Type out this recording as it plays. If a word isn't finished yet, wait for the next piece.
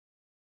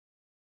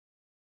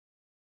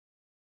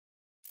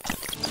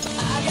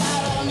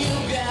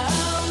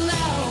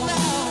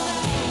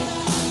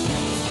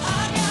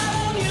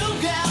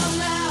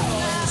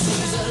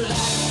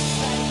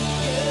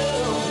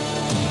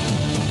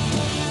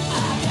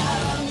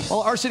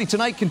Well, Our City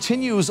Tonight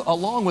continues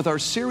along with our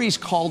series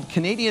called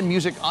Canadian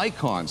Music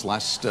Icons.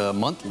 Last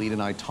month, Lead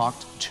and I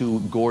talked to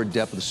Gord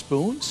Depp of the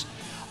Spoons.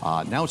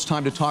 Now it's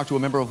time to talk to a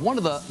member of one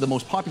of the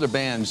most popular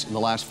bands in the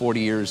last 40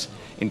 years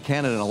in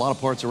Canada and a lot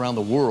of parts around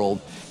the world.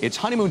 It's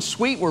Honeymoon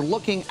Suite. We're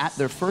looking at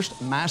their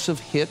first massive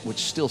hit, which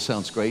still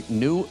sounds great,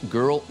 New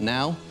Girl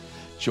Now.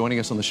 Joining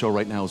us on the show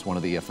right now is one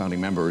of the founding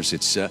members.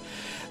 It's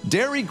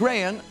Derry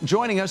Grehan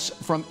joining us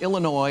from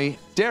Illinois.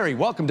 Derry,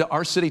 welcome to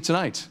Our City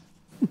Tonight.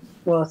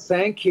 Well,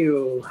 thank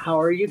you. How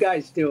are you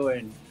guys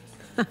doing?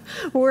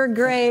 We're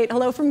great.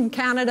 Hello from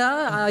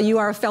Canada. You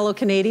are a fellow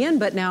Canadian,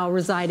 but now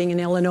residing in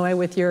Illinois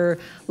with your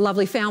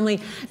lovely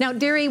family. Now,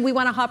 Derry, we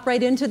want to hop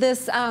right into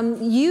this.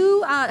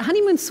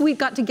 Honeymoon Suite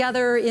got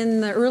together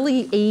in the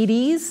early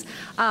 80s.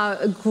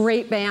 A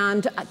great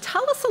band.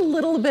 Tell us a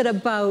little bit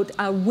about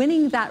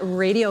winning that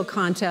radio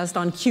contest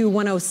on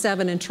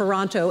Q107 in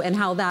Toronto and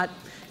how that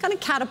kind of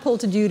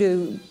catapulted you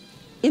to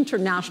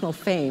international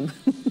fame.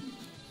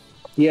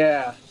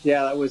 Yeah,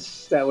 that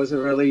was a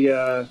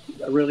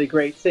really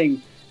great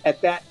thing.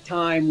 At that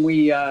time,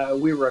 we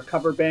were a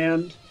cover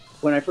band.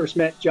 When I first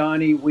met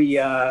Johnny, we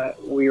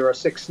were a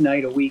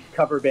 6-night-a-week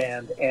cover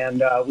band,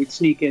 and we'd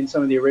sneak in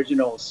some of the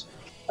originals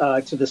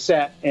to the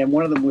set, and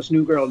one of them was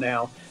New Girl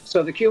Now.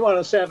 So the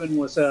Q107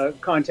 was a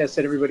contest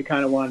that everybody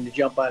kind of wanted to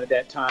jump on at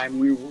that time.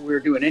 We were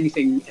doing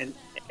anything and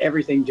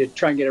everything to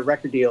try and get a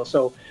record deal.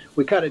 So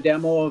we cut a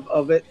demo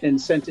of it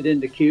and sent it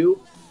into Q.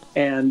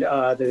 And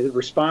the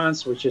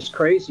response was just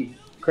crazy.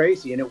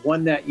 And it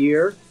won that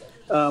year,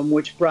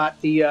 which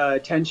brought the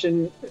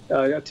attention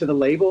to the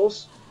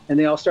labels, and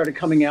they all started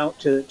coming out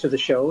to the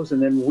shows, and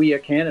then We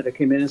Canada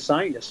came in and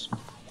signed us.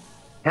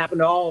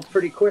 Happened all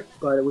pretty quick,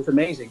 but it was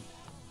amazing.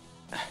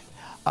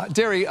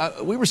 Derry,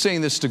 we were saying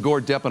this to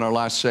Gord Depp in our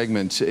last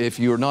segment. If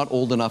you're not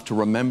old enough to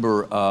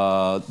remember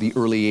the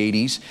early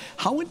 80s,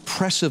 how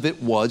impressive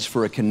it was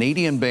for a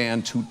Canadian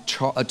band to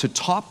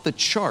top the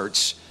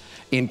charts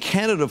in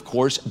Canada, of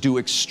course, do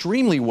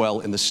extremely well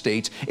in the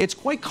States. It's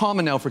quite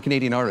common now for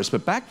Canadian artists,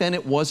 but back then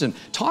it wasn't.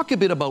 Talk a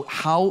bit about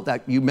how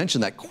that, you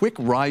mentioned that quick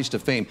rise to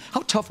fame.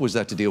 How tough was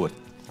that to deal with?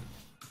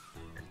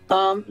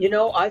 You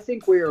know, I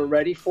think we were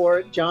ready for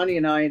it. Johnny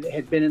and I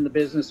had been in the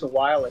business a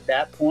while at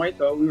that point,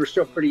 but we were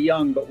still pretty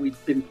young, but we'd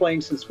been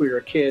playing since we were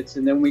kids.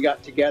 And then we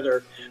got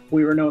together.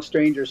 We were no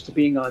strangers to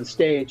being on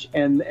stage.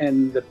 And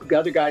the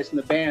other guys in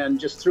the band,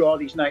 just through all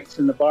these nights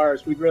in the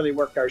bars, we'd really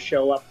worked our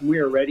show up, and we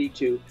were ready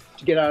to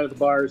get out of the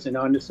bars and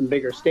onto some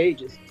bigger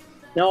stages.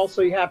 Now,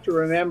 also, you have to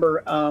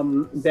remember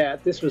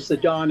that this was the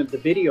dawn of the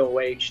video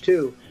age,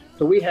 too.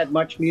 So we had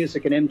Much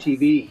Music and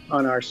MTV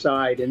on our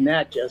side, and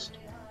that just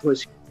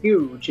was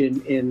huge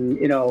in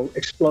you know,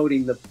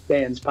 exploding the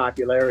band's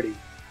popularity.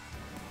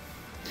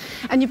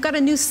 And you've got a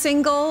new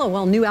single,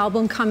 well, new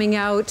album coming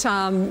out,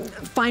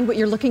 Find What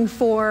You're Looking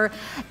For.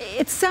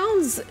 It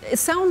sounds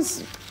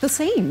the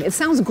same. It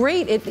sounds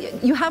great.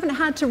 You haven't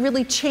had to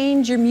really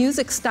change your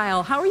music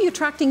style. How are you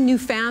attracting new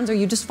fans? Or are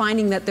you just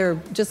finding that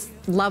they're just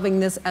loving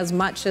this as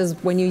much as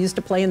when you used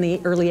to play in the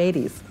early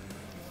 80s?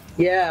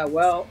 Yeah,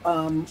 well,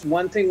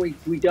 one thing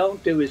we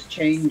don't do is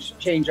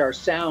change our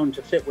sound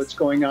to fit what's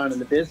going on in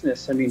the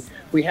business. I mean,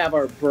 we have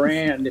our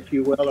brand, if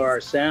you will, or our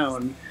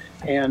sound,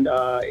 and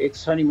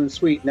it's Honeymoon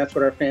Suite, and that's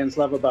what our fans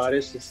love about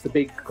us. It's the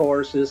big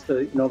choruses,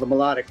 the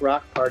melodic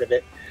rock part of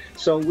it.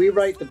 So we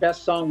write the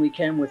best song we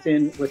can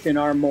within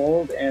our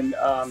mold, and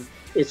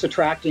it's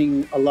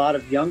attracting a lot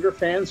of younger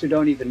fans who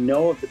don't even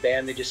know of the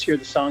band. They just hear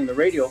the song on the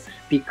radio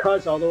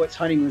because, although it's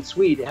Honeymoon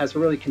Suite, it has a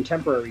really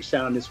contemporary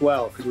sound as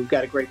well, because we've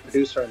got a great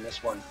producer on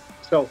this one.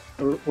 So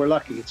we're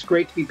lucky. It's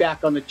great to be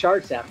back on the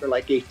charts after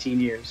like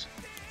 18 years.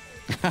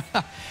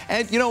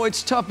 And, you know,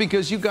 it's tough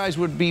because you guys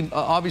would be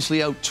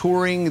obviously out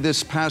touring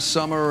this past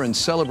summer and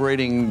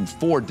celebrating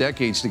 4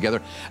 decades together.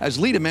 As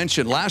Lita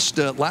mentioned,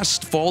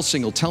 last fall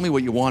single, Tell Me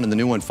What You Want, and the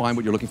new one, Find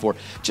What You're Looking For,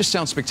 just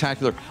sounds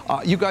spectacular.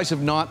 You guys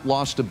have not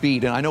lost a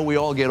beat, and I know we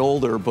all get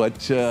older,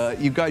 but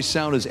you guys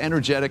sound as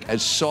energetic,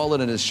 as solid,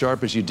 and as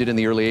sharp as you did in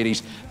the early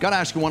 80s. Got to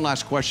ask you one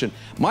last question.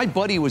 My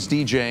buddy was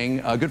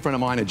DJing, a good friend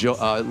of mine,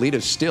 Lita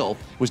still,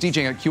 was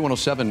DJing at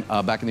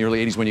Q107 back in the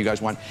early 80s when you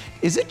guys won.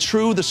 Is it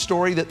true, the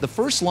story, that the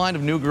first line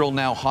of New Girl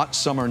Now, Hot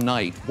Summer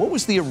Night, what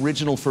was the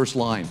original first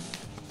line?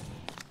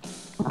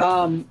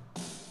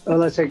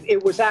 Let's say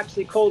it was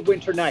actually Cold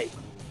Winter Night.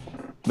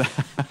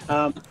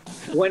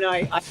 When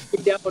I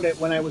demoed it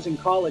when I was in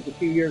college a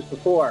few years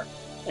before,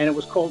 and it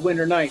was Cold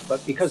Winter Night,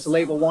 but because the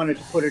label wanted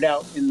to put it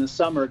out in the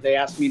summer, they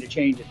asked me to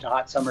change it to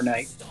Hot Summer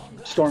Night,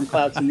 Storm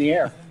Clouds in the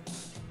Air.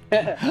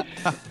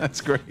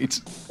 That's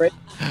great.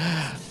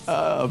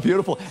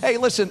 Beautiful. Hey,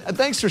 listen,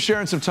 thanks for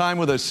sharing some time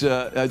with us,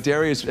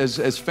 Derry.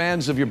 As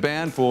fans of your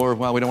band for,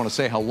 well, we don't want to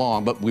say how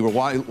long, but we were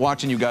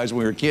watching you guys when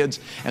we were kids,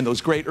 and those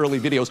great early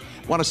videos.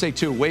 Want to say,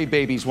 too, Way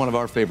Baby is one of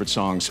our favorite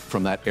songs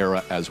from that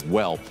era as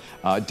well.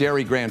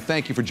 Derry Grehan,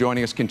 thank you for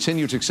joining us.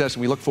 Continued success,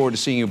 and we look forward to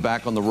seeing you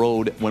back on the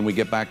road when we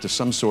get back to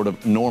some sort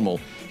of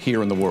normal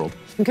here in the world.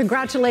 And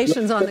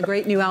congratulations on the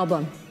great new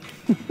album.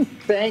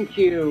 Thank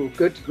you.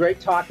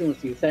 Great talking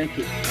with you. Thank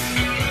you.